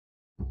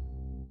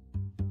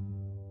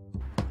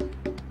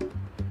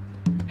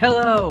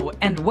Hello,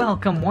 and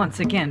welcome once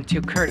again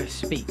to Curtis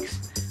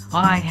Speaks.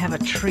 I have a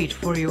treat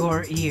for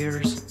your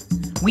ears.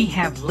 We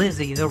have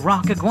Lizzie the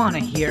Rock Iguana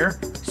here,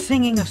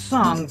 singing a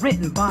song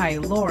written by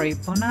Lori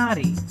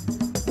Bonati.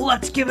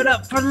 Let's give it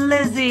up for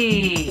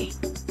Lizzie!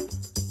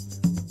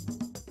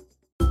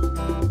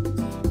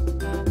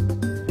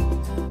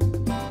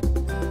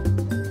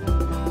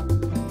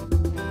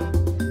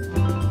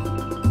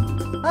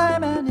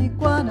 I'm an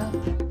iguana,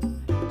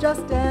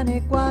 just an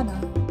iguana.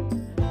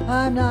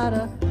 I'm not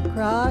a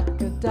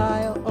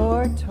crocodile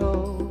or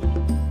toad.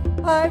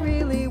 I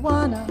really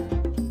wanna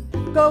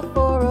go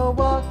for a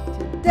walk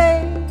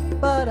today,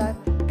 but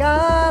I've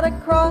gotta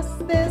cross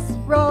this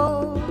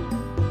road.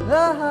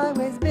 The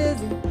highway's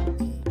busy,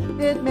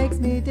 it makes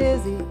me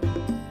dizzy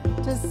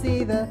to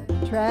see the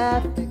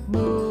traffic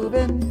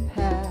moving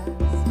past.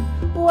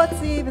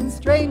 What's even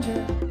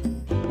stranger,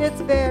 it's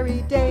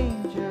very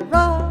dangerous,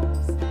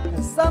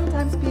 'cause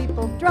sometimes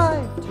people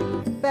drive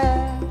too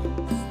fast.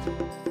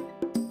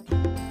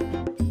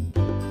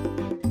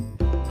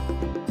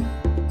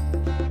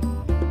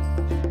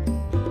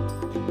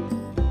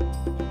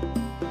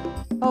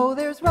 Oh,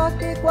 there's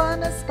rock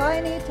iguanas,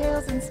 spiny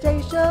tails, and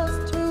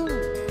Statias too.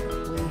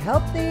 We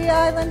help the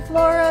island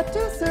flora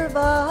to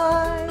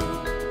survive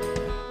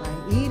by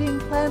eating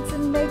plants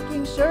and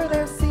making sure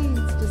their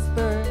seeds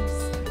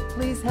disperse.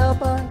 Please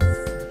help us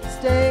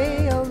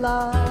stay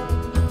alive.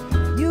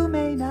 You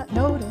may not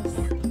notice,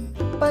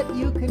 but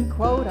you can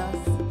quote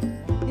us.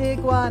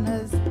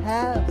 Iguanas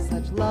have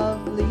such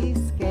lovely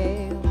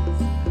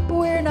scales.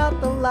 We're not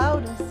the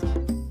loudest,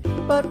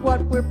 but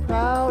what we're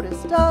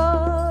proudest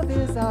of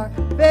is our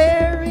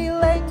very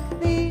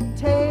lengthy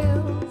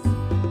tails.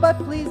 But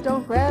please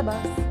don't grab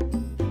us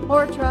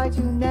or try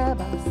to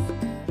nab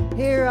us.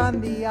 Here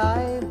on the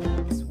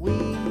islands we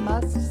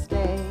must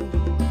stay.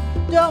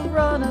 Don't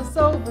run us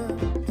over,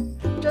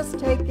 just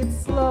take it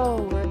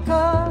slower,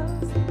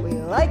 'cause we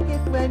like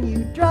it when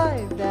you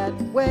drive that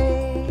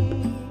way.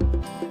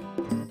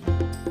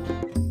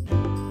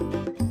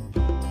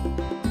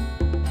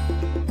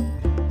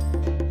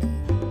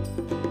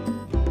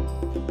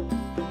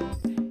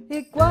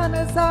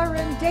 Iguanas are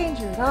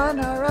endangered on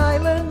our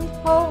island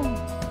home.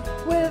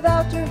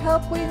 Without your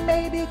help we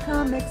may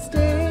become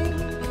extinct.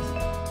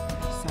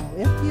 So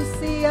if you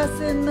see us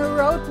in the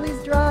road,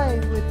 please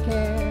drive with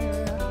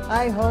care.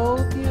 I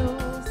hope you'll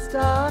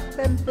stop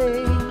and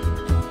think.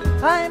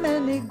 I'm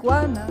an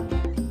iguana,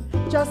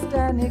 just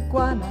an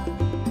iguana.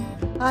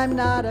 I'm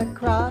not a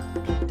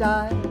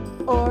crocodile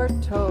or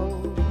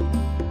toad.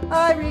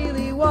 I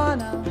really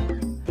wanna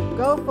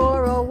go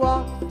for a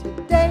walk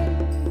today,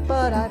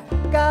 but I've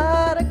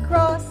gotta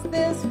cross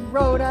this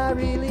road. I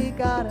really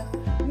gotta.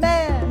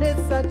 Man,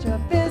 it's such a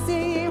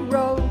busy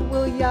road.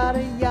 Well,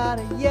 yada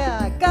yada, yeah,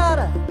 I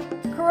gotta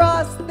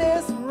cross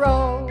this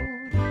road.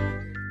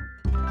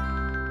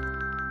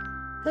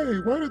 Hey,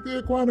 why did the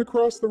iguana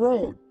cross the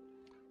road?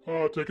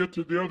 To get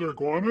to the other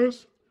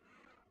iguanas?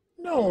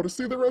 No, to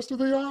see the rest of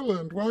the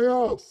island. Why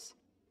else?